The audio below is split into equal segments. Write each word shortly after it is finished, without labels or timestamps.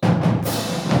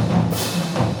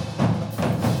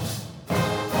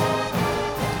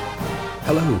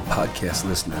Hello, podcast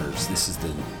listeners. This is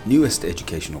the newest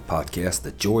educational podcast,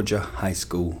 the Georgia High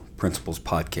School Principals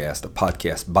Podcast, a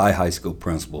podcast by high school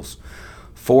principals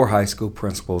for high school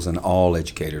principals and all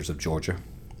educators of Georgia.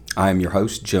 I am your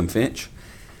host, Jim Finch,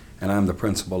 and I'm the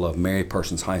principal of Mary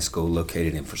Persons High School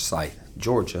located in Forsyth,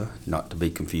 Georgia, not to be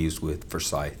confused with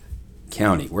Forsyth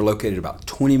County. We're located about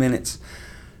 20 minutes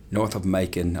north of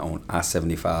Macon on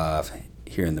I-75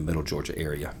 here in the Middle Georgia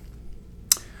area.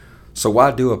 So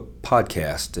why do a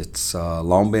podcast? It's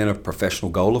long been a professional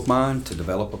goal of mine to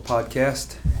develop a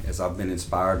podcast, as I've been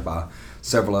inspired by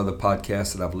several other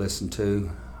podcasts that I've listened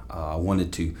to. I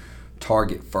wanted to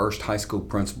target first high school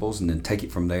principals and then take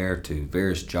it from there to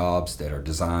various jobs that are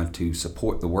designed to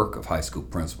support the work of high school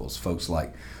principals. Folks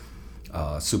like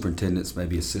superintendents,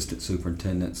 maybe assistant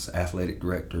superintendents, athletic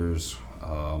directors,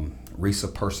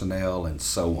 RESA personnel, and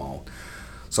so on.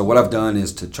 So what I've done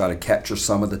is to try to capture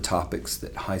some of the topics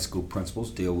that high school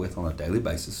principals deal with on a daily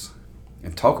basis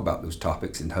and talk about those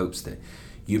topics in hopes that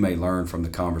you may learn from the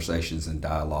conversations and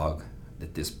dialogue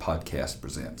that this podcast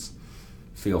presents.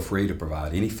 Feel free to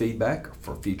provide any feedback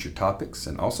for future topics,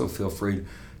 and also feel free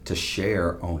to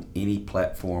share on any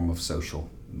platform of social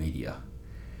media.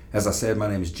 As I said, my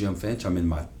name is Jim Finch. I'm in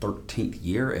my 13th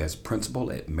year as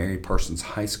principal at Mary Persons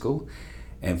High School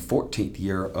and 14th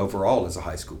year overall as a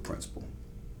high school principal.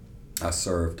 I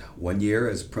served 1 year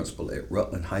as a principal at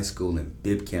Rutland High School in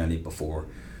Bibb County before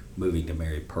moving to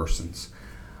Mary Persons.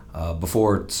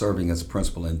 Before serving as a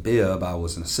principal in Bibb, I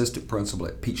was an assistant principal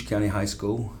at Peach County High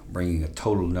School, bringing a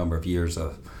total number of years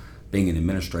of being an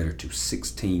administrator to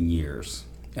 16 years.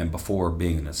 And before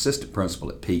being an assistant principal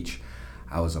at Peach,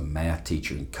 I was a math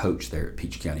teacher and coach there at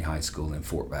Peach County High School in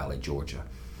Fort Valley, Georgia.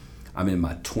 I'm in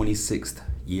my 26th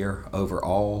year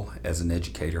overall as an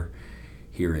educator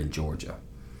here in Georgia.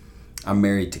 I'm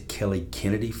married to Kelly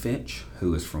Kennedy Finch,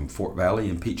 who is from Fort Valley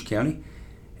in Peach County,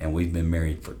 and we've been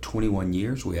married for 21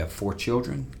 years. We have 4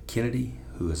 children: Kennedy,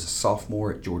 who is a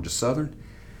sophomore at Georgia Southern;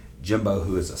 Jimbo,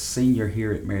 who is a senior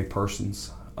here at Mary Persons;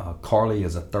 Carly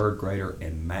is a 3rd grader;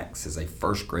 and Max is a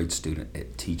 1st grade student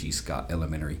at T.G. Scott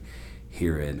Elementary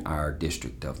here in our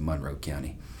district of Monroe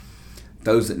County.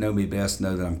 Those that know me best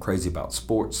know that I'm crazy about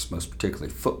sports, most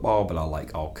particularly football, but I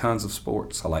like all kinds of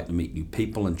sports. I like to meet new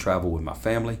people and travel with my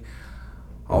family.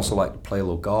 I also like to play a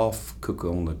little golf, cook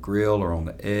on the grill or on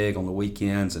the egg on the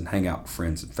weekends, and hang out with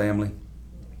friends and family.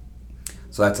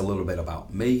 So that's a little bit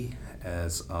about me,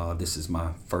 as this is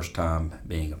my first time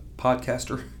being a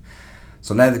podcaster.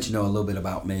 So now that you know a little bit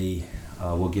about me,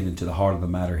 we'll get into the heart of the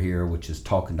matter here, which is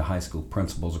talking to high school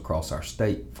principals across our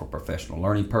state for professional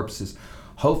learning purposes.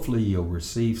 Hopefully you'll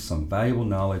receive some valuable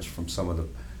knowledge from some of the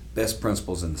best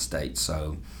principals in the state.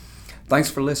 So thanks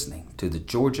for listening to the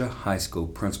Georgia High School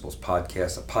Principals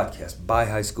Podcast, a podcast by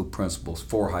high school principals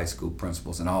for high school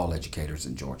principals and all educators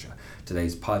in Georgia.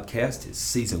 Today's podcast is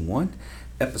Season 1,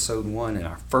 Episode 1, and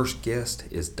our first guest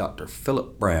is Dr.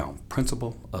 Philip Brown,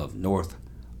 principal of North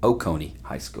Oconee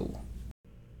High School.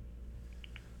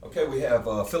 Okay, we have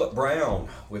Philip Brown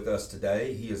with us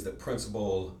today. He is the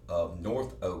principal of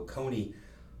North Oconee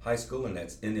High School, and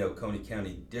that's in the Oconee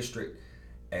County District.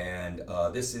 And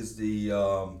this is the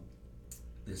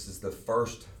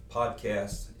first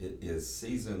podcast. It is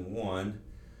Season 1,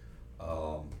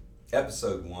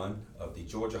 Episode 1 of the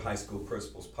Georgia High School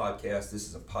Principals Podcast. This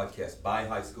is a podcast by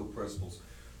high school principals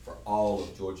for all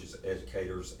of Georgia's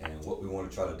educators. And what we want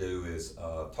to try to do is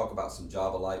talk about some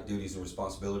job-alike duties and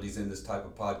responsibilities in this type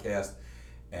of podcast.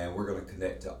 And we're going to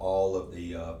connect to all of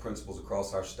the principals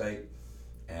across our state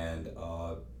and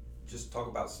just talk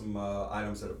about some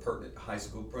items that are pertinent to high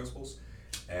school principals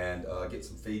and get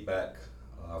some feedback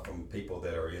from people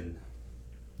that are in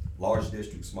large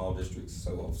districts, small districts,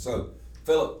 so on. So,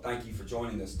 Philip, thank you for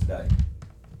joining us today.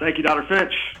 Thank you, Dr.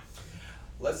 Finch.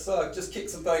 Let's just kick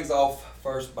some things off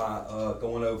first by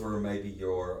going over maybe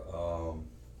your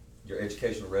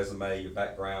educational resume, your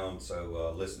background,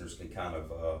 so listeners can kind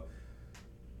of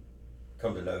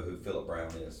come to know who Philip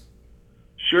Brown is.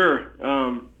 Sure.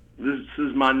 This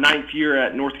is my 9th year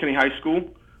at North Oconee High School.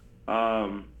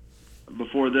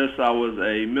 Before this, I was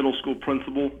a middle school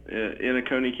principal in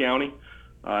Oconee County,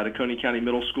 at Oconee County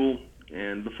Middle School.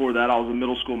 And before that, I was a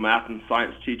middle school math and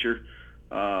science teacher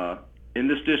in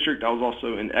this district. I was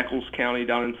also in Eccles County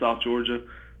down in South Georgia,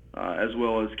 as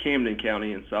well as Camden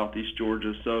County in Southeast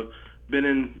Georgia. So been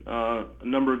in a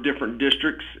number of different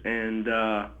districts, and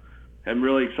I'm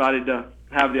really excited to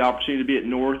have the opportunity to be at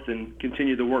North and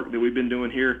continue the work that we've been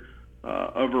doing here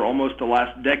over almost the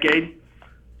last decade.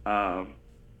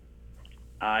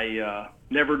 I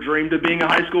never dreamed of being a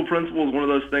high school principal. It was one of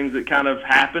those things that kind of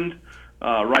happened,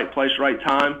 right place, right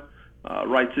time.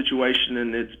 right situation,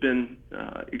 and it's been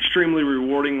extremely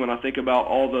rewarding when I think about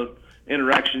all the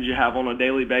interactions you have on a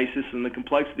daily basis and the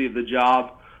complexity of the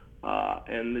job,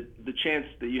 and the chance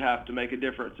that you have to make a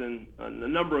difference in a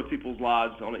number of people's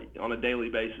lives on a daily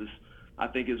basis. I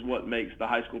think is what makes the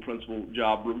high school principal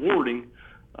job rewarding,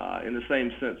 in the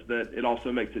same sense that it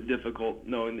also makes it difficult,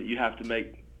 knowing that you have to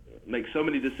make so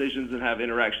many decisions and have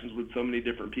interactions with so many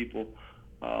different people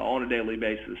on a daily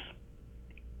basis.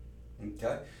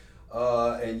 Okay.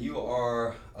 And you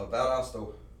are a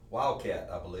Valdosta Wildcat,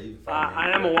 I believe.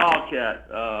 I am a Wildcat.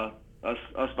 Us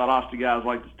Valdosta guys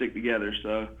like to stick together.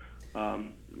 So,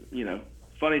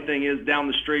 funny thing is, down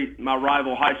the street, my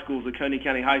rival high school is Oconee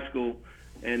County High School,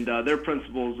 and their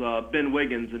principal's Ben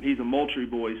Wiggins, and he's a Moultrie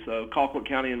boy. So Colquitt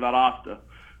County and Valdosta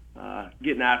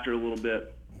getting after it a little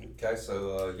bit. Okay,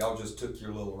 so y'all just took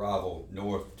your little rival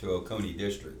north to Oconee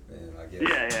District, and I guess.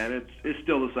 Yeah, and it's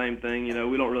still the same thing.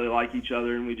 We don't really like each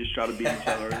other, and we just try to beat each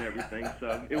other and everything.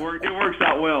 So it works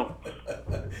out well.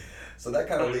 So that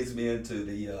kind of leads me into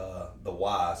the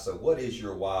why. So what is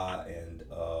your why, and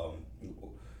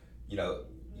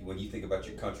when you think about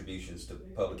your contributions to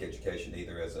public education,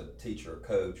 either as a teacher, a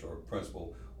coach, or a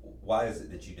principal, why is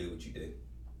it that you do what you do?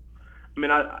 I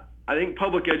mean, I think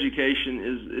public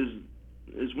education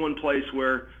is one place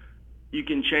where you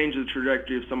can change the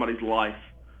trajectory of somebody's life,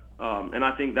 and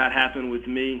I think that happened with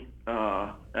me as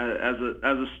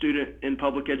a student in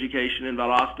public education in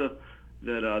Valdosta.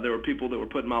 That there were people that were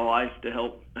put in my life to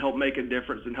help make a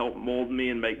difference and help mold me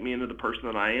and make me into the person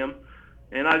that I am.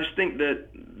 And I just think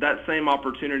that same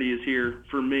opportunity is here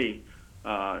for me,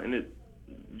 and it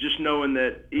just knowing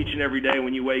that each and every day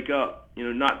when you wake up,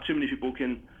 not too many people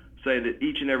can say that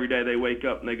each and every day they wake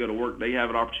up and they go to work, they have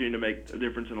an opportunity to make a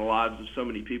difference in the lives of so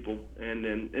many people. And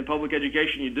in public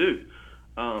education, you do.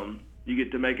 You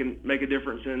get to make a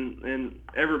difference in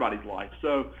everybody's life.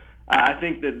 So I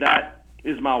think that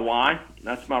is my why.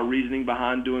 That's my reasoning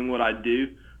behind doing what I do.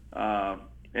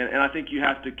 And I think you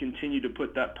have to continue to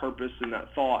put that purpose and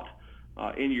that thought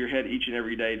into your head each and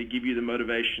every day to give you the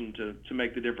motivation to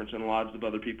make the difference in the lives of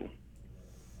other people.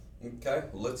 Okay,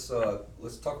 let's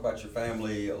talk about your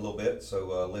family a little bit,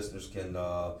 so listeners can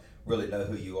really know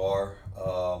who you are,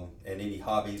 and any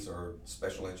hobbies or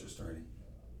special interests or any.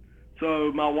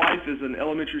 So my wife is an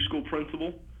elementary school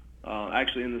principal,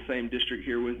 actually in the same district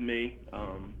here with me,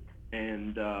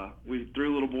 and we have 3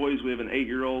 little boys. We have an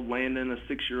 8-year-old Landon, a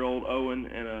 6-year-old Owen,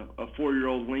 and a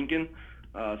 4-year-old Lincoln.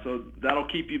 So that'll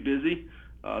keep you busy.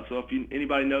 So if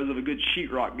anybody knows of a good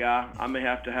sheetrock guy, I may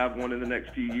have to have one in the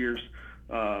next few years.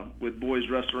 With boys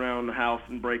rusting around the house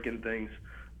and breaking things.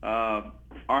 Our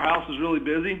house is really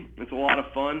busy. It's a lot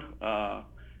of fun.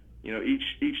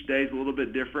 Each day is a little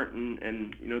bit different,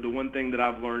 and the one thing that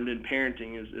I've learned in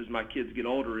parenting as my kids get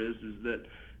older is that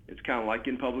it's kind of like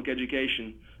in public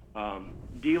education,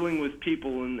 dealing with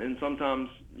people, and sometimes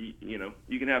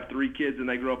you can have 3 kids and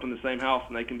they grow up in the same house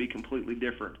and they can be completely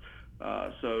different.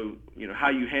 So how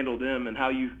you handle them and how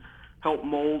you help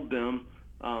mold them.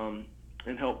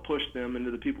 And help push them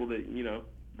into the people that,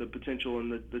 the potential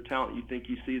and the talent you think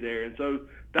you see there. And so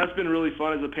that's been really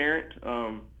fun as a parent,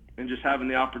 and just having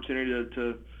the opportunity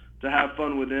to have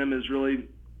fun with them is really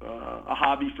a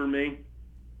hobby for me.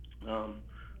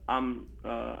 I'm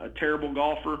a terrible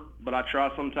golfer, but I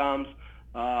try sometimes.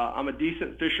 I'm a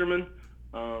decent fisherman,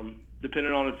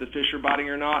 depending on if the fish are biting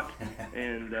or not.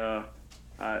 And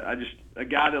I just a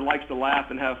guy that likes to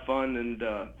laugh and have fun, and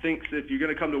thinks if you're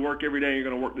going to come to work every day and you're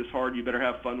going to work this hard, you better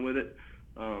have fun with it.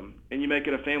 And you make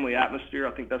it a family atmosphere.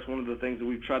 I think that's one of the things that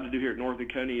we've tried to do here at North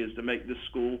Oconee is to make this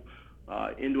school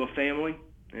into a family,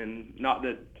 and not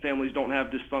that families don't have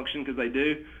dysfunction, because they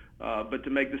do, but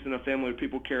to make this in a family where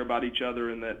people care about each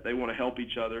other and that they want to help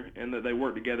each other and that they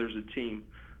work together as a team.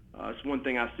 It's one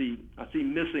thing I see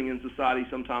missing in society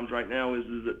sometimes right now is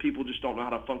that people just don't know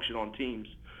how to function on teams.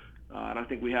 And I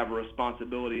think we have a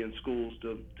responsibility in schools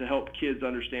to help kids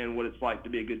understand what it's like to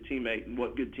be a good teammate and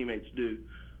what good teammates do.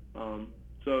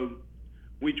 So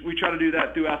we try to do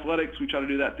that through athletics, we try to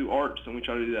do that through arts, and we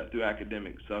try to do that through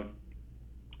academics. So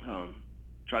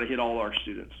try to hit all our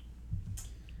students.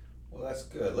 Well, that's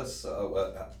good. Let's.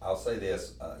 I'll say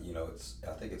this. I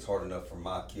think it's hard enough for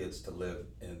my kids to live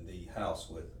in the house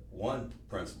with one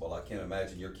principal. I can't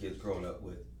imagine your kids growing up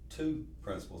with 2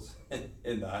 principals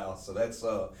in the house. So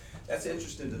that's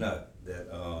interesting to know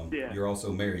that you're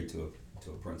also married to a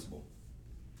principal.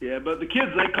 Yeah, but the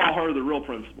kids, they call her the real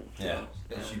principal. So. Yeah,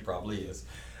 she probably is.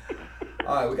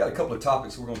 All right, we got a couple of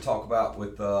topics we're going to talk about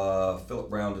with Philip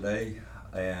Brown today,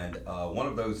 and one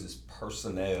of those is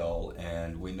personnel.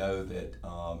 And we know that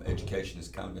education has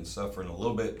kind of been suffering a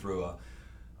little bit through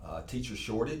teacher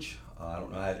shortage. I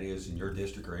don't know how it is in your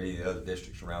district or any of the other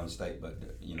districts around the state, but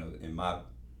in my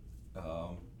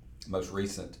most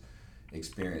recent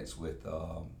experience with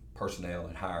personnel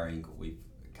and hiring, we've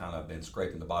kind of been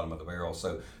scraping the bottom of the barrel.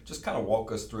 So just kind of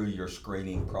walk us through your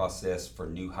screening process for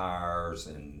new hires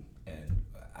and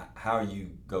how you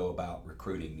go about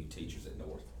recruiting new teachers at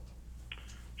North.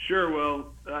 Sure.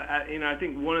 Well, I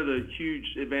think one of the huge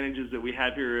advantages that we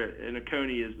have here in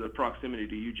Oconee is the proximity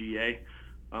to UGA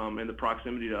and the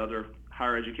proximity to other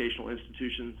higher educational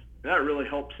institutions. And that really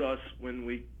helps us when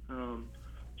we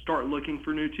start looking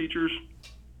for new teachers.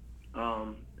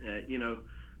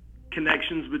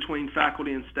 Connections between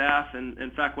faculty and staff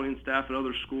and faculty and staff at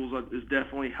other schools is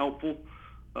definitely helpful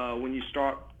when you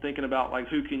start thinking about like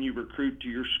who can you recruit to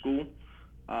your school.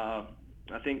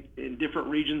 I think in different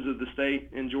regions of the state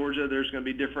in Georgia, there's going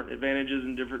to be different advantages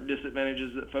and different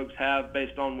disadvantages that folks have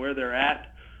based on where they're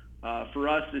at. For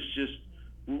us, it's just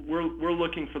we're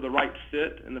looking for the right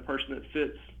fit, and the person that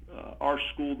fits our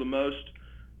school the most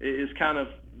is kind of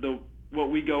what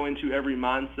we go into every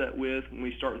mindset with when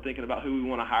we start thinking about who we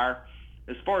want to hire.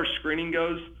 As far as screening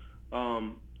goes,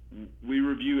 we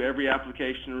review every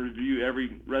application, review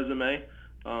every resume,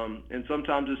 and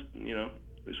sometimes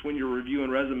it's when you're reviewing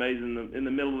resumes in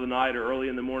the middle of the night or early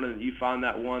in the morning that you find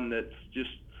that one that's just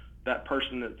that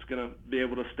person that's going to be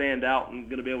able to stand out and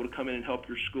going to be able to come in and help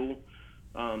your school.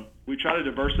 We try to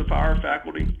diversify our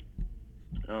faculty,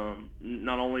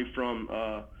 not only from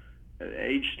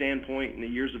age standpoint and the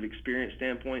years of experience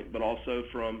standpoint, but also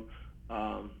from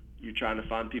you're trying to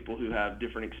find people who have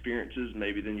different experiences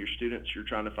maybe than your students. You're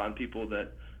trying to find people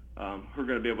that who are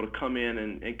going to be able to come in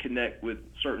and connect with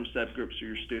certain subgroups of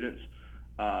your students.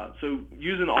 So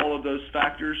using all of those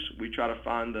factors, we try to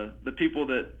find the people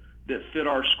that fit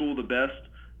our school the best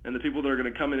and the people that are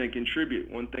going to come in and contribute.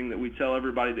 One thing that we tell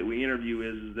everybody that we interview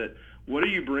is that what are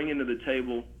you bringing to the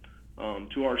table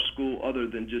to our school other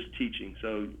than just teaching?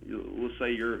 So let's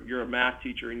say you're a math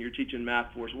teacher and you're teaching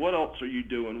math for us. What else are you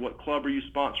doing? What club are you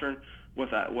sponsoring?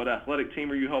 What athletic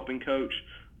team are you helping coach?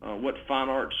 What fine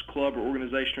arts club or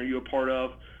organization are you a part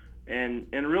of? And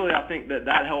really, I think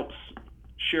that helps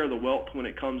share the wealth when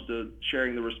it comes to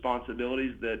sharing the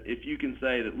responsibilities. That if you can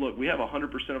say that, look, we have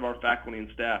 100% of our faculty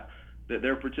and staff that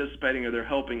they're participating or they're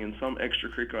helping in some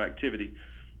extracurricular activity,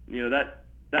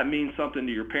 that means something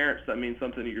to your parents, that means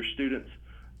something to your students,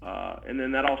 and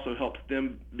then that also helps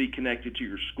them be connected to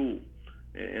your school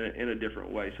in a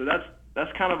different way. So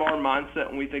that's kind of our mindset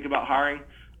when we think about hiring,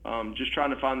 just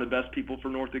trying to find the best people for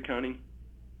North Oconee,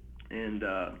 and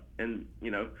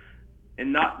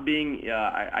not being,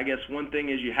 I guess one thing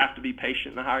is you have to be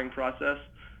patient in the hiring process,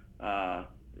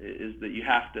 is that you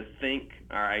have to think,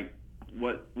 all right,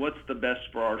 what's the best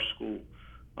for our school?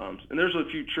 And there's a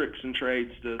few tricks and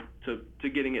trades to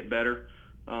getting it better,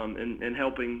 and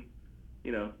helping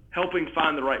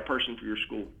find the right person for your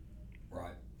school.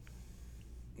 Right.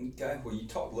 Okay. Well, you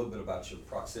talked a little bit about your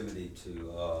proximity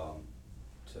to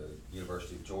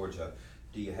University of Georgia.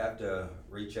 Do you have to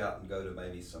reach out and go to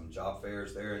maybe some job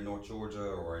fairs there in North Georgia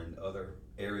or in other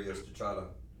areas to try to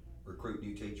recruit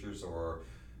new teachers, or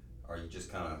are you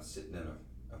just kind of sitting in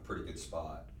a pretty good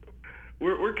spot?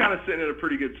 We're kind of sitting at a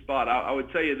pretty good spot. I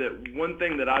would tell you that one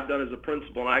thing that I've done as a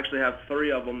principal, and I actually have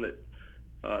three of them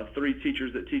three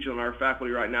teachers that teach on our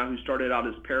faculty right now who started out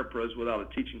as parapros without a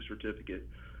teaching certificate,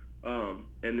 and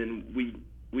then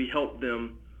we help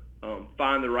them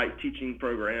find the right teaching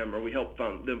program, or we help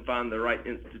them find the right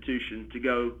institution to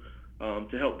go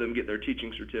to help them get their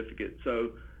teaching certificate.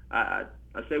 So I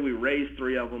say we raised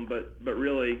three of them, but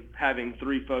really having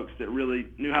three folks that really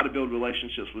knew how to build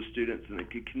relationships with students and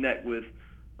that could connect with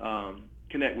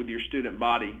your student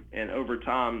body. And over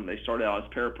time, they started out as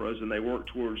parapros and they worked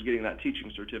towards getting that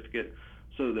teaching certificate,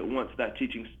 so that once that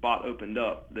teaching spot opened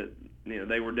up, that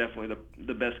they were definitely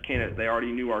the best candidate. They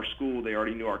already knew our school, they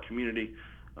already knew our community,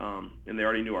 and they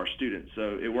already knew our students.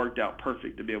 So it worked out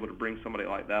perfect to be able to bring somebody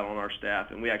like that on our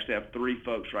staff. And we actually have three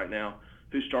folks right now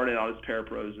who started out as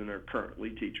parapros and are currently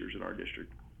teachers in our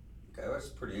district. Okay, well, that's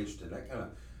pretty interesting. That kind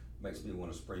of makes me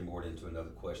want to springboard into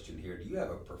another question here. Do you have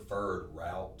a preferred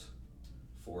route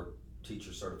for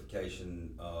teacher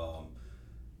certification,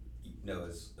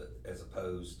 as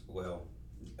opposed,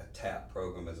 a TAP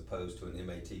program as opposed to an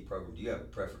MAT program? Do you have a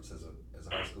preference as a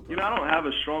high school principal? I don't have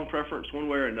a strong preference one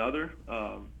way or another.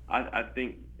 I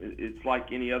think it's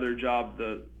like any other job.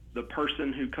 The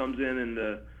person who comes in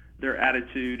and their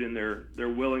attitude and their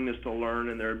willingness to learn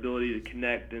and their ability to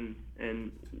connect and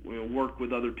work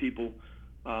with other people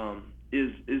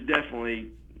is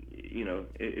definitely,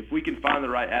 if we can find the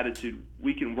right attitude,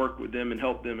 we can work with them and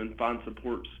help them and find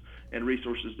supports and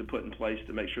resources to put in place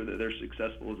to make sure that they're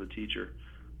successful as a teacher.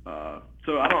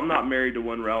 So I'm not married to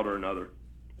one route or another.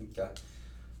 Okay.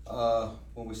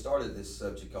 When we started this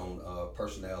subject on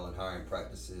personnel and hiring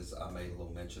practices, I made a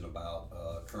little mention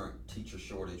about current teacher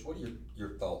shortage. What are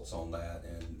your thoughts on that,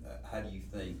 and how do you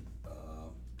think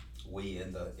we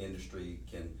in the industry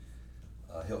can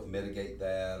help mitigate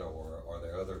that, or are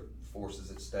there other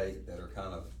forces at stake that are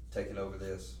kind of taking over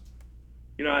this?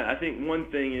 I think one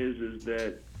thing is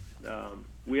that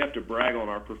we have to brag on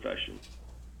our profession,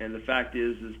 and the fact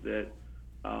is that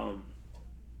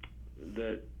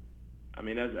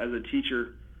as a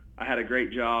teacher, I had a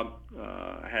great job.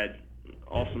 I had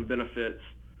awesome benefits.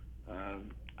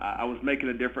 I was making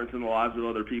a difference in the lives of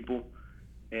other people,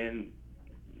 and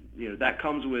that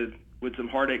comes with some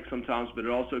heartache sometimes, but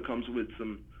it also comes with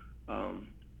some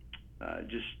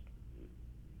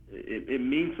it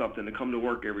means something to come to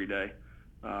work every day.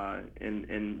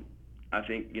 And I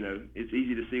think it's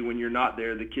easy to see when you're not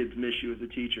there, the kids miss you as a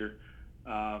teacher.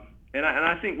 And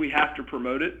I think we have to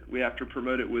promote it. We have to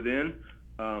promote it within.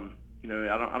 I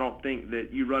don't think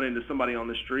that you run into somebody on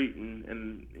the street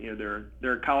and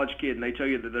they're a college kid and they tell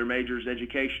you that their major is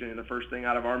education, and the first thing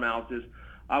out of our mouths is,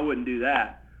 I wouldn't do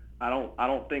that. I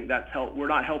don't think that's help. We're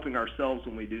not helping ourselves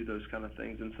when we do those kind of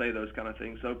things and say those kind of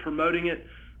things. So promoting it,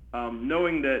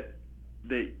 knowing that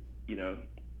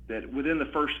within the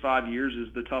first 5 years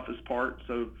is the toughest part.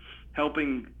 So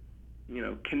helping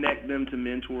connect them to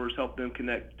mentors, help them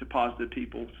connect to positive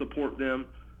people, support them,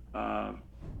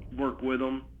 work with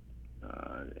them.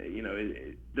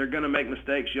 They're going to make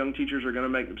mistakes. Young teachers are going to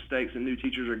make mistakes, and new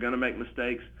teachers are going to make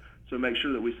mistakes. So make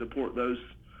sure that we support those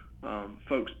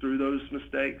folks through those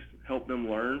mistakes, help them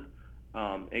learn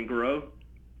and grow.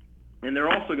 And they're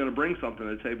also going to bring something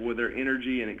to the table with their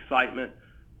energy and excitement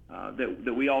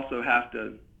that we also have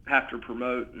to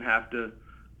promote and have to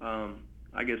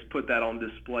put that on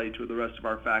display to the rest of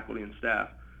our faculty and staff.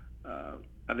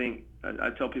 I think I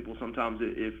tell people sometimes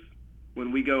if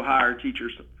when we go hire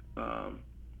teachers,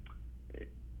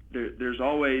 there's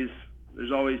always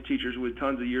teachers with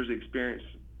tons of years of experience,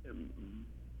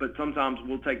 but sometimes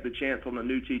we'll take the chance on the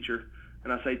new teacher,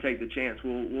 and I say take the chance.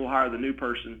 We'll hire the new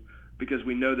person because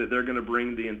we know that they're going to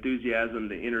bring the enthusiasm,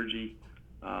 the energy,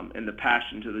 and the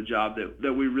passion to the job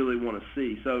that we really want to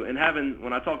see. So, and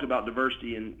when I talked about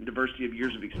diversity and diversity of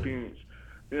years of experience,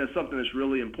 it's something that's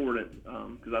really important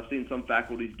because I've seen some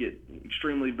faculties get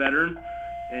extremely veteran,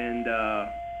 and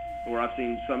or I've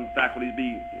seen some faculties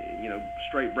be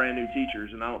straight brand new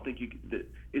teachers, and I don't think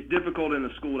it's difficult in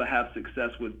a school to have success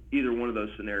with either one of those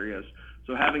scenarios.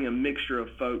 So having a mixture of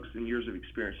folks and years of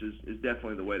experience is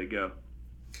definitely the way to go.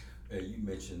 You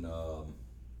mentioned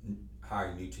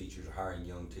hiring new teachers or hiring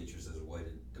young teachers as a way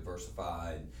to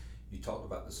diversify, and you talked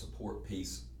about the support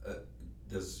piece.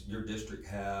 Does your district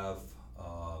have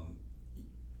a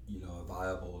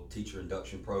viable teacher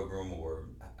induction program, or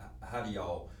how do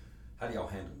y'all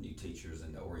handle new teachers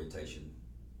and the orientation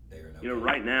there?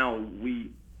 Right now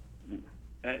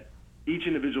each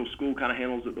individual school kind of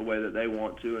handles it the way that they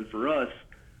want to, and for us,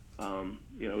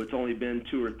 it's only been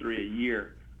 2 or 3 a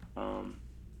year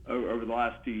over the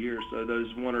last few years. So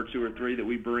those 1 or 2 or 3 that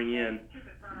we bring in,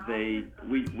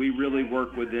 we really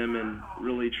work with them and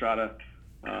really try to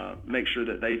make sure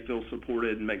that they feel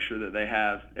supported and make sure that they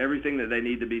have everything that they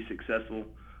need to be successful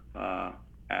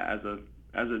as a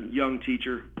young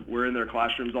teacher. We're in their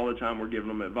classrooms all the time. We're giving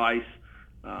them advice.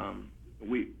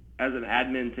 As an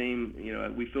admin team,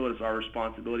 we feel it's our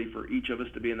responsibility for each of us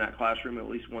to be in that classroom at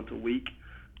least once a week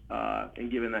and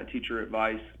giving that teacher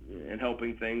advice and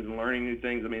helping things and learning new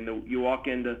things. I mean, you walk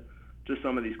into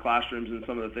some of these classrooms and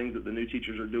some of the things that the new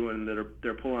teachers are doing that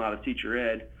they're pulling out of teacher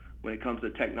ed when it comes to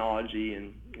technology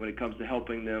and when it comes to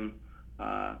helping them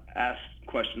ask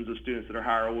questions of students that are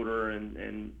higher order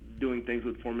and doing things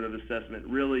with formative assessment.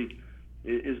 Really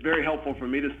is very helpful for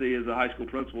me to see as a high school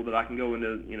principal, that I can go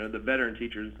into the veteran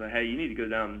teachers and say, hey, you need to go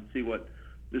down and see what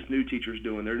this new teacher's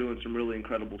doing. They're doing some really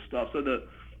incredible stuff. So the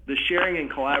sharing and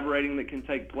collaborating that can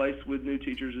take place with new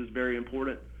teachers is very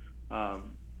important.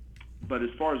 But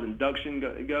as far as induction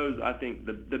goes, I think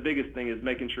the biggest thing is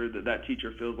making sure that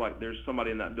teacher feels like there's somebody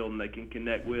in that building they can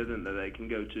connect with and that they can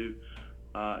go to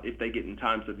if they get in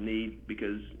times of need,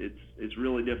 because it's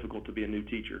really difficult to be a new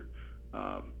teacher.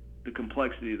 The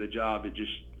complexity of the job,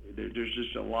 there's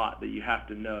just a lot that you have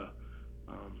to know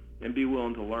and be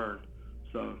willing to learn.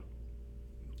 So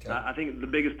okay. I think the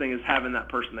biggest thing is having that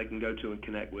person they can go to and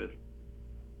connect with.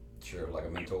 Sure, like a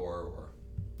mentor or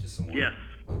just someone. Yes.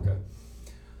 Okay.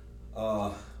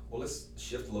 Well, let's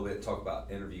shift a little bit and talk about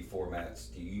interview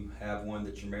formats. Do you have one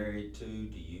that you're married to?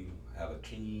 Do you have a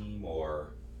team,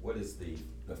 or what is the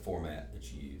format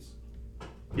that you use?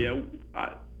 Yeah,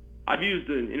 I've used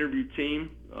an interview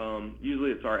team.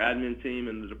 Usually it's our admin team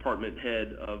and the department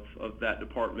head of that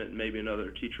department, and maybe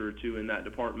another teacher or two in that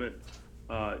department.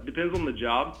 Depends on the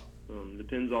job.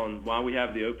 Depends on why we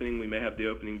have the opening. We may have the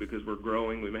opening because we're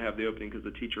growing. We may have the opening because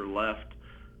the teacher left.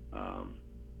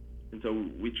 And so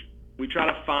we try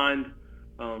to find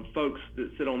folks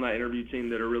that sit on that interview team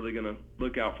that are really going to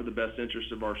look out for the best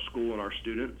interest of our school and our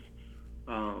students.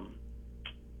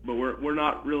 But we're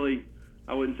not really,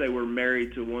 I wouldn't say we're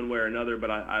married to one way or another, but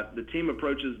the team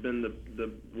approach has been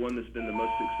the one that's been the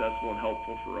most successful and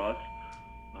helpful for us.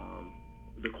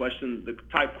 The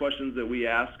type questions that we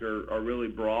ask are really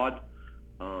broad,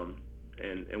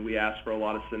 and we ask for a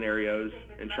lot of scenarios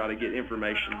and try to get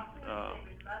information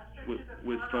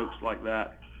with folks like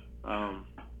that.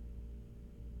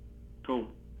 Cool.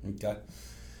 Okay.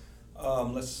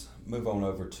 Let's move on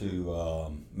over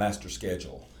to master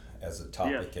schedule as a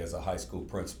topic, as a high school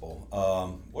principal.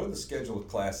 What are the schedule of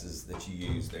classes that you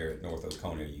use there at North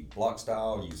Oconee? Are you block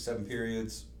style? You use 7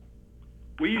 periods?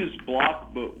 We use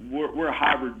block, but we're a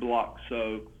hybrid block.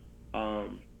 So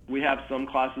we have some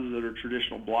classes that are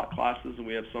traditional block classes, and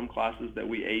we have some classes that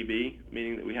we AB,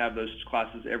 meaning that we have those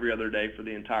classes every other day for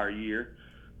the entire year.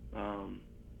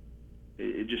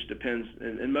 It just depends,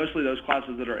 and mostly those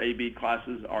classes that are AB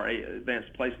classes, our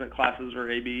advanced placement classes are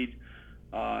AB,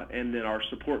 and then our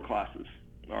support classes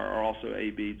are also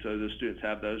AB. So the students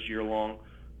have those year long,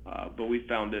 but we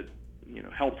found it,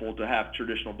 helpful to have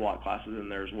traditional block classes in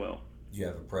there as well. Do you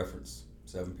have a preference?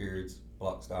 7 periods,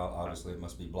 block style? Obviously, it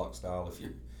must be block style if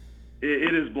you.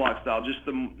 It is block style. Just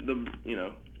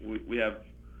we have.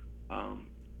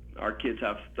 Our kids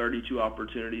have 32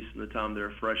 opportunities from the time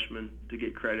they're freshmen to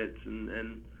get credits,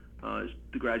 and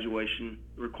the graduation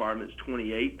requirement's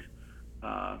 28.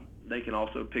 They can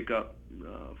also pick up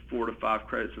 4 to 5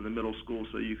 credits in the middle school,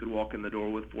 so you could walk in the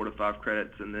door with 4 to 5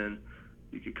 credits, and then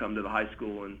you could come to the high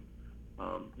school and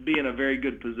be in a very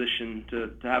good position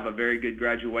to have a very good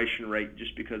graduation rate,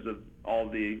 just because of all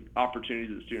the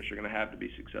opportunities that students are going to have to be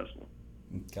successful.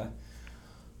 Okay.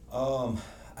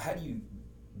 How do you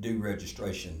do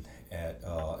registration at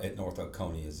North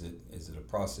Oconee? Is it a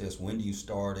process? When do you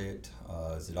start it?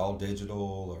 Is it all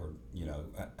digital, or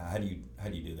how do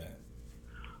you do that?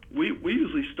 We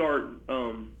usually start,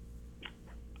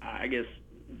 I guess,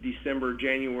 December,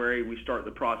 January. We start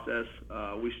the process.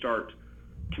 We start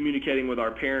communicating with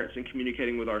our parents and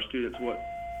communicating with our students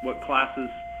what classes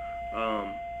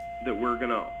that we're going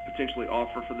to potentially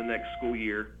offer for the next school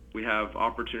year. We have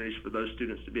opportunities for those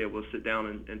students to be able to sit down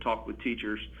and talk with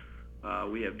teachers.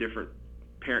 We have different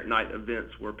parent night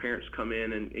events where parents come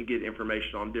in and get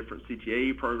information on different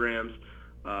CTAE programs,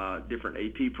 different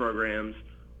AP programs,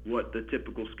 what the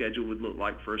typical schedule would look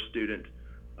like for a student.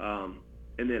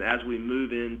 And then as we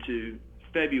move into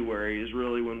February is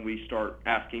really when we start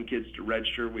asking kids to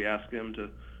register. We ask them to,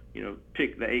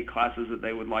 pick the 8 classes that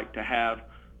they would like to have,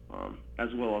 as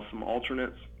well as some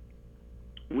alternates.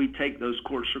 We take those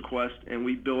course requests and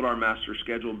we build our master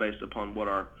schedule based upon what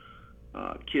our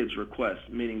kids request,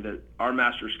 meaning that our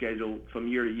master schedule from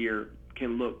year to year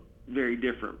can look very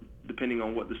different depending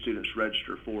on what the students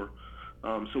register for.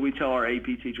 So we tell our AP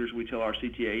teachers, we tell our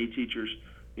CTAE teachers,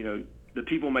 the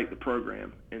people make the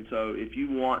program. And so if you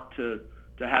want to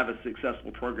have a successful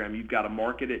program, you've got to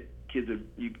market it.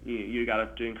 You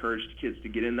got to encourage kids to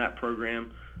get in that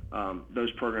program.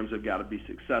 Those programs have got to be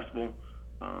successful,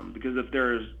 because if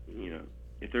there's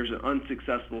an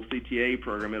unsuccessful CTA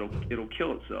program, it'll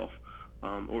kill itself.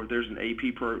 Or if there's an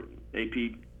AP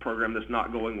program that's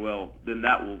not going well, then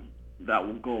that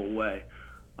will go away.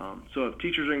 So if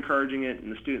teachers are encouraging it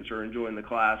and the students are enjoying the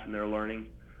class and they're learning,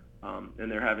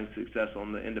 and they're having success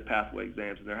on the end of pathway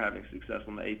exams and they're having success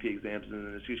on the AP exams, and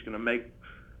then it's just going to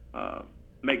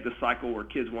make the cycle where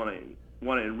kids want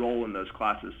to enroll in those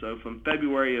classes. So from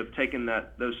February of taking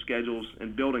those schedules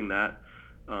and building that,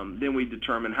 then we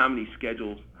determine how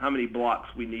many blocks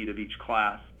we need of each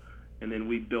class, and then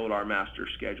we build our master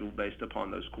schedule based upon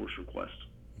those course requests.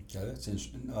 Okay, that's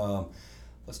interesting.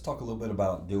 Let's talk a little bit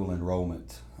about dual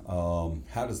enrollment.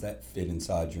 How does that fit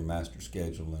inside your master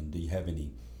schedule, and do you have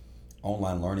any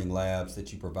online learning labs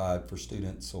that you provide for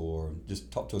students, or just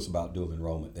talk to us about dual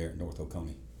enrollment there at North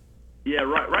Oconee? Yeah,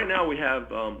 right now we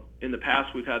have, in the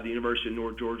past we've had the University of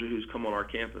North Georgia who's come on our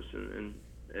campus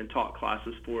and taught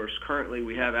classes for us. Currently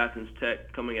we have Athens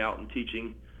Tech coming out and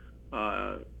teaching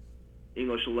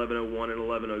English 1101 and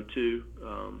 1102.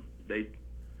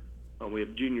 We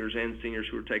have juniors and seniors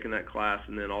who are taking that class,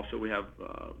 and then also we have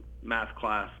math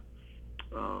class.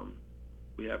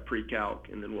 We have pre-calc,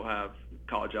 and then we'll have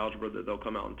college algebra that they'll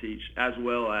come out and teach, as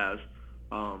well as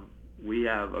we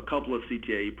have a couple of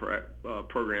CTE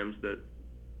programs that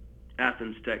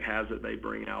Athens Tech has that they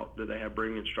bring out, that they have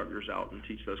bring instructors out and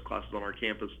teach those classes on our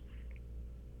campus.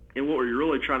 And what we're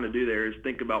really trying to do there is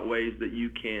think about ways that you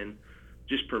can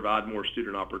just provide more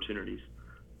student opportunities.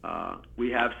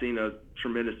 We have seen a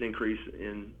tremendous increase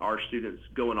in our students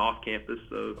going off campus,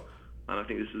 so and I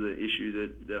think this is an issue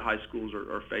that high schools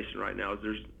are facing right now. Is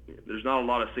there's not a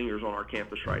lot of seniors on our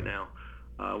campus right now.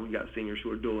 We've got seniors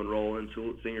who are dual enrolling,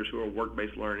 seniors who are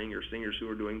work-based learning, or seniors who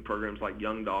are doing programs like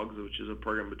Young Dogs, which is a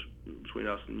program between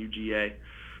us and UGA.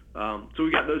 So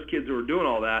we got those kids who are doing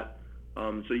all that.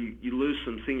 So you lose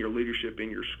some senior leadership in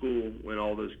your school when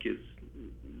all those kids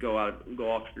go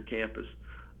off your campus.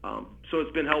 So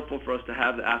it's been helpful for us to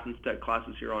have the Athens Tech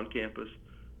classes here on campus.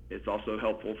 It's also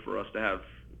helpful for us to have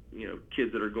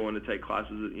kids that are going to take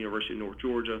classes at the University of North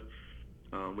Georgia.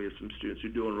 We have some students who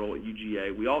do enroll at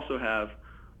UGA. We also have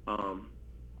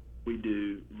we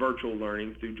do virtual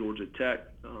learning through Georgia Tech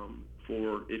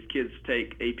for if kids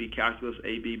take AP Calculus,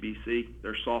 A, B, B, C,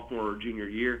 their sophomore or junior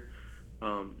year,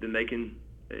 then they can,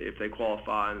 if they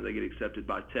qualify and they get accepted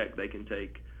by Tech, they can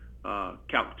take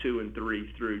Calc 2 and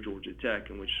 3 through Georgia Tech,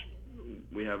 in which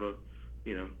we have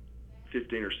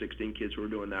 15 or 16 kids who are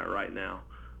doing that right now,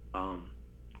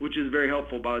 which is very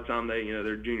helpful by the time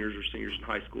they're juniors or seniors in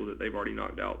high school, that they've already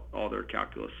knocked out all their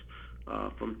calculus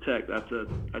from Tech. That's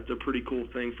a pretty cool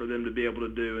thing for them to be able to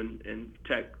do, and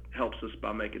Tech helps us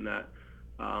by making that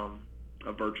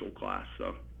a virtual class.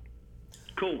 So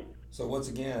cool. So once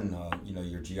again,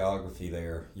 your geography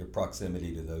there, your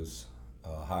proximity to those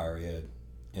higher ed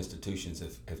institutions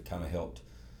have kind of helped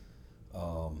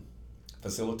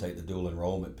facilitate the dual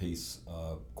enrollment piece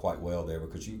quite well there,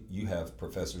 because you have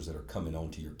professors that are coming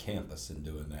onto your campus and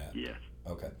doing that. Yes.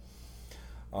 Okay.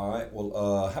 All right.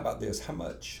 Well, how about this? How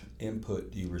much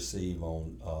input do you receive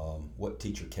on what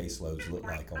teacher caseloads look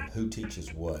like, on who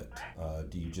teaches what?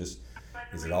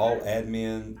 Is it all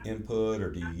admin input,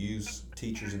 or do you use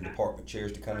teachers and department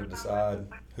chairs to kind of decide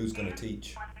who's going to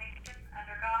teach?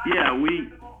 Yeah, we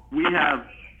have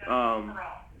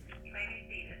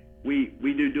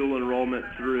we do dual enrollment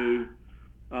through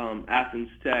Athens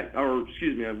Tech. Or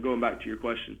excuse me, I'm going back to your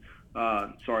question.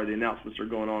 Sorry, the announcements are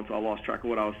going on, so I lost track of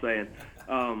what I was saying.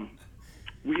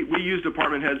 We use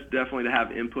department heads definitely to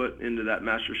have input into that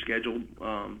master schedule,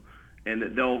 and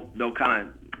that they'll kind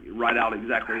of write out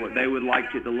exactly what they would like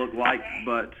it to look like,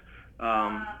 but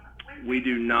we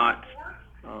do not.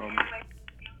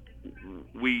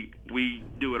 We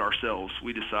do it ourselves.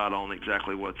 We decide on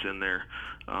exactly what's in there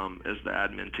as the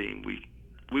admin team.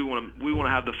 We want to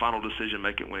have the final decision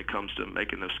making when it comes to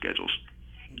making those schedules.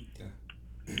 Okay.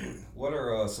 What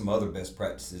are some other best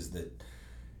practices that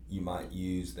you might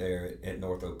use there at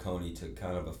North Oconee to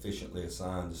kind of efficiently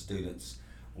assign the students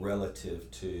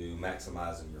relative to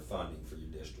maximizing your funding for your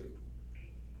district?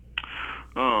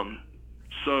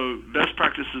 So best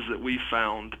practices that we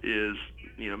found is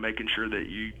making sure that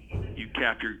you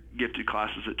cap your gifted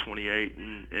classes at 28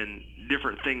 and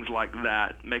different things like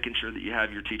that, making sure that you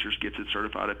have your teachers gifted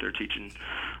certified if they're teaching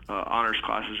honors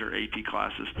classes or AP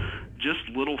classes. Just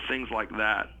little things like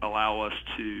that allow us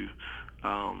to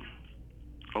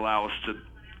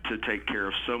take care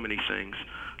of so many things,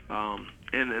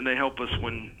 and they help us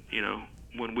when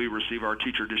we receive our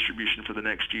teacher distribution for the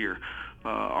next year.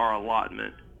 Our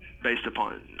allotment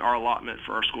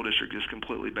for our school district is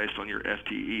completely based on your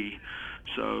FTE.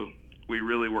 So we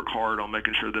really work hard on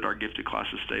making sure that our gifted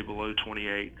classes stay below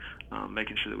 28,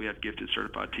 making sure that we have gifted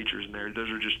certified teachers in there.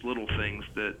 Those are just little things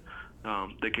that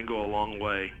can go a long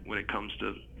way when it comes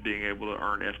to being able to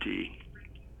earn FTE.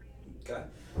 Okay.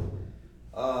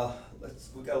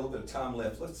 We've got a little bit of time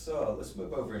left. Let's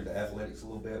move over into athletics a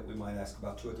little bit. We might ask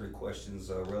about 2 or 3 questions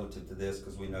relative to this,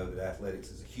 because we know that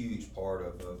athletics is a huge part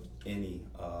of any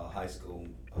high school.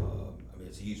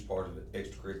 It's a huge part of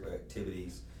extracurricular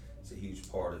activities. It's a huge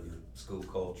part of your school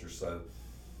culture. So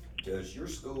does your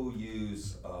school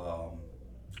use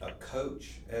a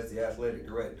coach as the athletic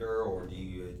director, or do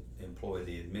you employ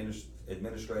the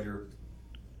administrator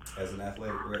as an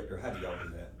athletic director? How do y'all do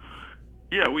that?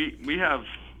 Yeah, we have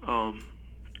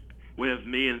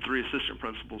me and 3 assistant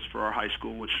principals for our high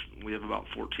school, which we have about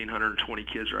 1,420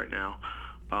 kids right now.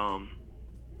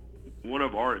 One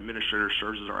of our administrators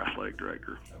serves as our athletic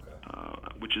director,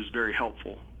 which is very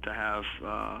helpful to have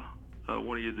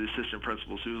one of the assistant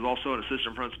principals who is also an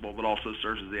assistant principal but also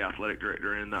serves as the athletic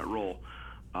director in that role.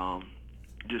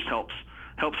 Just helps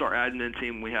our admin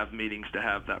team. We have meetings to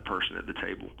have that person at the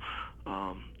table,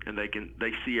 and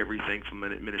they see everything from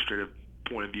an administrative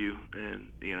point of view, and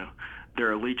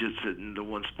their allegiance in the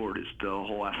one sport is the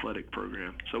whole athletic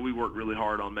program. So we work really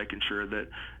hard on making sure that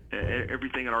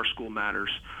everything at our school matters.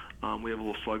 We have a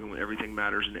little slogan: everything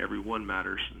matters and everyone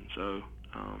matters. And so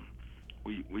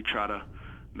we try to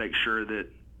make sure that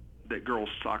girls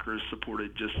soccer is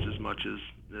supported just as much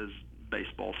as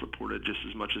baseball supported, just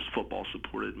as much as football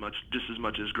supported, just as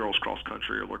much as girls cross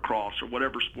country or lacrosse or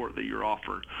whatever sport that you're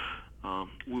offering.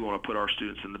 We want to put our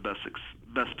students in the best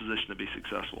position to be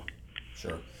successful.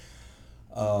 Sure.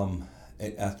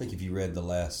 I think if you read the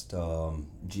last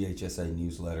GHSA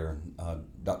newsletter,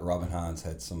 Dr. Robin Hines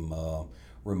had some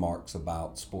remarks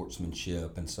about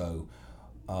sportsmanship, and so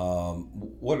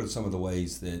what are some of the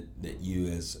ways that you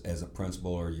as a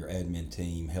principal or your admin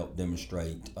team help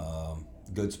demonstrate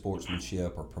good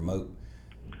sportsmanship or promote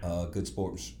good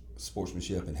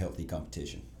sportsmanship and healthy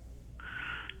competition?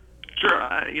 Sure.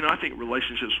 I think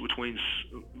relationships between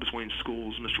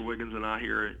schools, Mr. Wiggins and I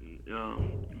here,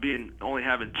 only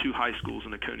having 2 high schools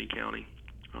in Oconee County,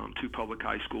 2 public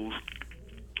high schools,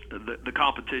 the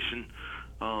competition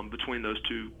between those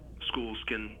 2 schools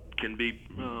can be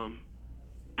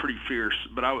pretty fierce.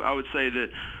 But I would say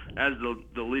that as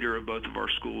the leader of both of our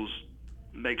schools,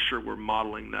 make sure we're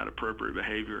modeling that appropriate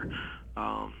behavior.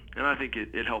 And I think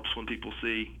it helps when people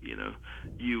see,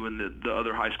 you and the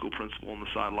other high school principal on the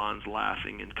sidelines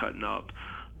laughing and cutting up.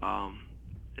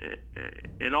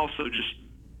 And also just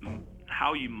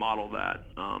how you model that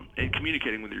and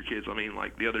communicating with your kids. I mean,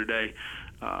 like the other day,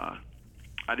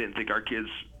 I didn't think our kids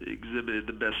exhibited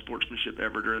the best sportsmanship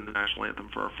ever during the national anthem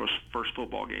for our first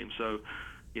football game. So,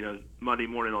 Monday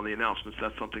morning on the announcements,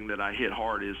 that's something that I hit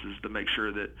hard is to make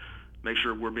sure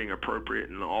we're being appropriate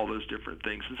and all those different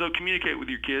things. And so communicate with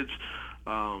your kids,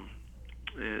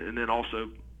 and then also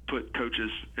put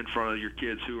coaches in front of your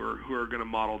kids who are going to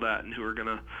model that and who are going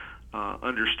to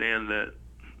understand that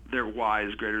their why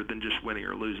is greater than just winning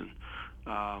or losing.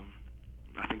 I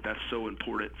think that's so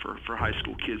important for high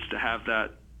school kids to have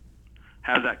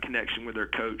that connection with their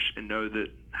coach and know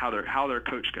that how their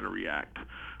coach is going to react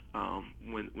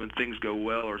when things go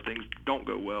well or things don't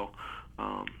go well.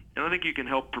 And I think you can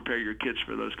help prepare your kids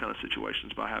for those kind of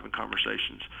situations by having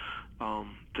conversations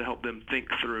to help them think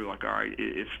through, like, all right,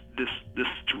 if this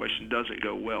situation doesn't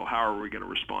go well, how are we going to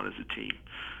respond as a team?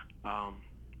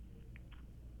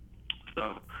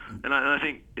 And I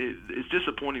think it's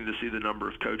disappointing to see the number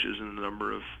of coaches and the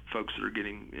number of folks that are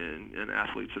getting and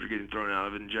athletes that are getting thrown out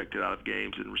of, injected out of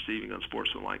games and receiving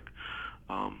unsportsmanlike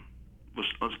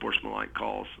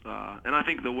calls. And I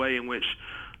think the way in which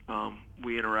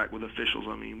we interact with officials.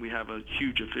 I mean, we have a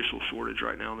huge official shortage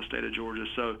right now in the state of Georgia,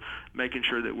 so making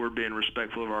sure that we're being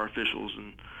respectful of our officials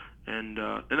and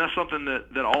that's something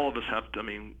that all of us have to. I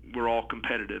mean, we're all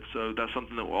competitive, so that's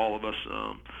something that all of us.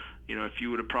 If you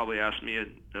would have probably asked me a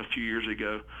few years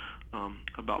ago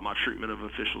about my treatment of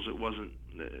officials, it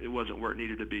wasn't where it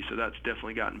needed to be. So that's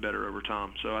definitely gotten better over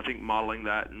time. So I think modeling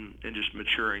that and just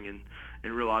maturing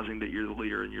and realizing that you're the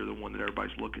leader and you're the one that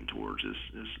everybody's looking towards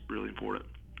is really important.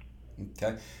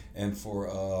 Okay, and for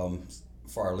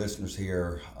our listeners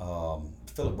here,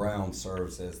 Philip Brown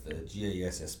serves as the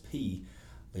GHSPP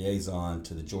liaison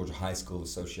to the Georgia High School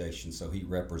Association, so he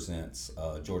represents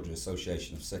Georgia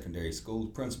Association of Secondary School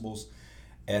Principals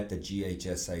at the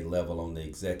GHSA level on the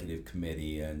executive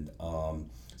committee. And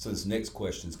so this next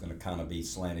question is going to kind of be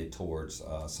slanted towards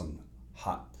some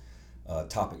hot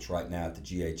topics right now at the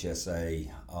GHSA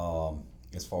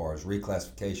as far as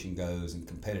reclassification goes and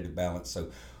competitive balance. So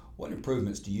what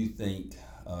improvements do you think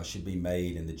should be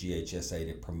made in the GHSA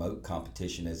to promote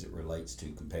competition as it relates to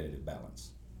competitive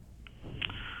balance?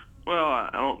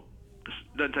 Well,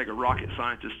 it doesn't take a rocket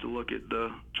scientist to look at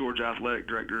the Georgia Athletic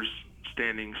Director's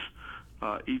standings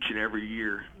each and every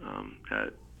year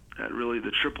at really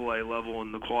the AAA level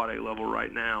and the Quad A level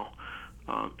right now,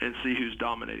 and see who's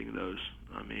dominating those.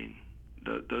 I mean,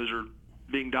 those are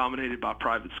being dominated by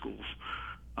private schools,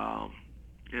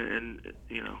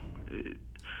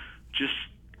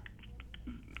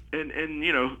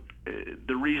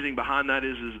 the reasoning behind that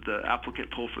is the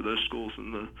applicant pool for those schools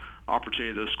and the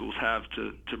opportunity those schools have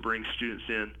to bring students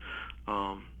in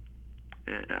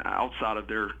outside of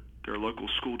their local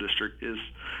school district is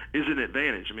an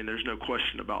advantage. I mean, there's no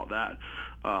question about that.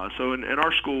 So in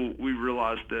our school, we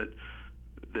realized that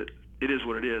it is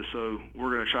what it is. So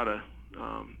we're going to try to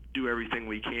do everything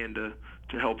we can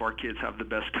to help our kids have the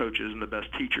best coaches and the best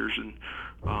teachers and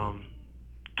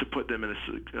to put them in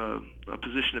a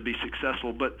position to be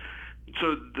successful. But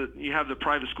so you have the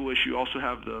private school issue, you also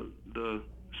have the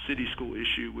city school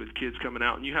issue with kids coming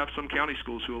out, and you have some county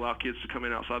schools who allow kids to come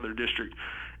in outside their district.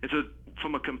 And so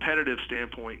from a competitive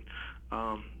standpoint,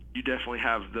 you definitely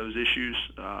have those issues.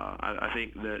 I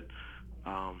think that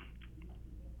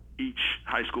each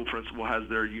high school principal has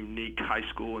their unique high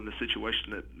school and the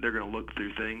situation that they're going to look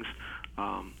through things.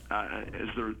 As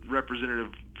the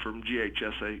representative from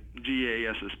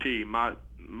GHSPP,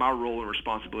 my role and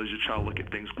responsibility is to try to look at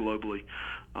things globally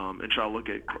and try to look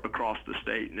at across the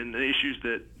state. And the issues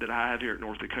that I have here at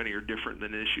North Oconee are different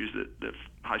than the issues that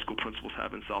high school principals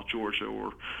have in South Georgia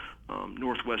or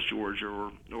Northwest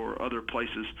Georgia or other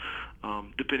places.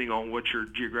 Depending on what your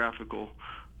geographical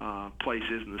place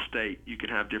is in the state, you can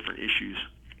have different issues.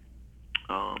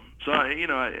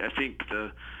 I think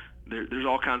there's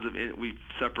all kinds of. We've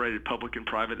separated public and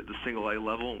private at the single A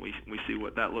level, and we see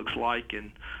what that looks like.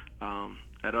 And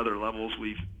at other levels,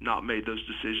 we've not made those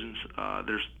decisions.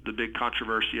 There's the big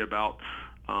controversy about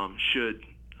should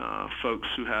folks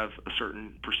who have a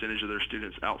certain percentage of their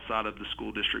students outside of the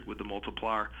school district with the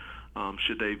multiplier,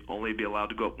 should they only be allowed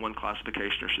to go up one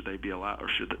classification, or should they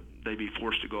be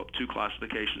forced to go up two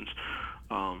classifications?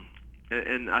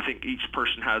 And I think each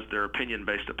person has their opinion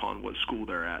based upon what school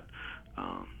they're at.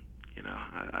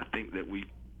 I think that we've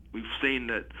seen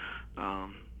that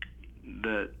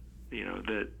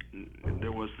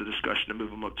there was the discussion to move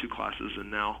them up two classes,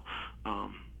 and now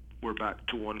we're back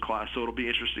to one class. So it'll be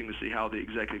interesting to see how the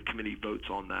executive committee votes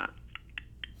on that.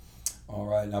 All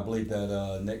right, and I believe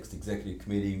that next executive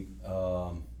committee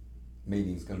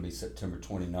meeting is going to be September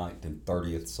 29th and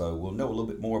 30th. So we'll know a little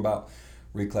bit more about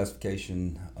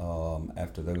reclassification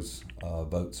after those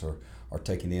votes are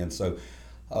taken in. So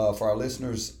for our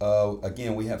listeners,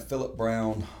 again, we have Philip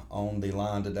Brown on the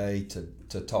line today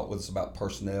to talk with us about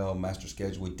personnel, master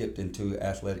schedule. We dipped into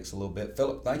athletics a little bit.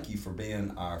 Philip, thank you for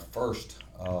being our first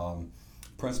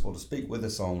principal to speak with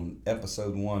us on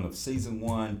episode 1 of season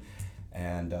 1.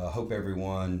 And hope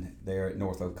everyone there at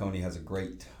North Oconee has a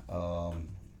great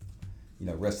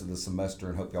rest of the semester,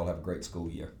 and hope y'all have a great school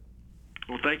year.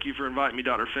 Well, thank you for inviting me,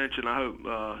 Dr. Finch, and I hope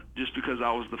just because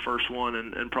I was the first one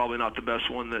and probably not the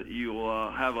best one, that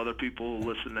you'll have other people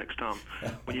listen next time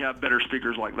when you have better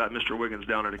speakers like that Mr. Wiggins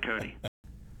down at Oconee.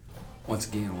 Once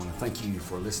again, I want to thank you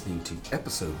for listening to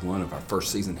episode 1 of our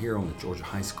first season here on the Georgia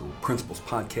High School Principals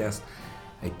Podcast,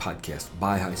 a podcast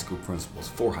by high school principals,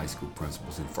 for high school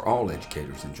principals, and for all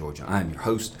educators in Georgia. I am your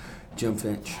host, Jim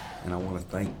Finch, and I want to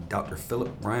thank Dr.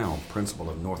 Philip Brown, principal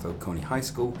of North Oconee High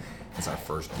School, as our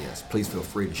first guest. Please feel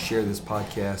free to share this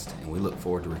podcast, and we look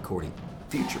forward to recording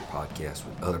future podcasts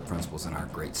with other principals in our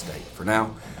great state. For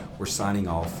now, we're signing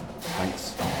off.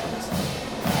 Thanks for listening.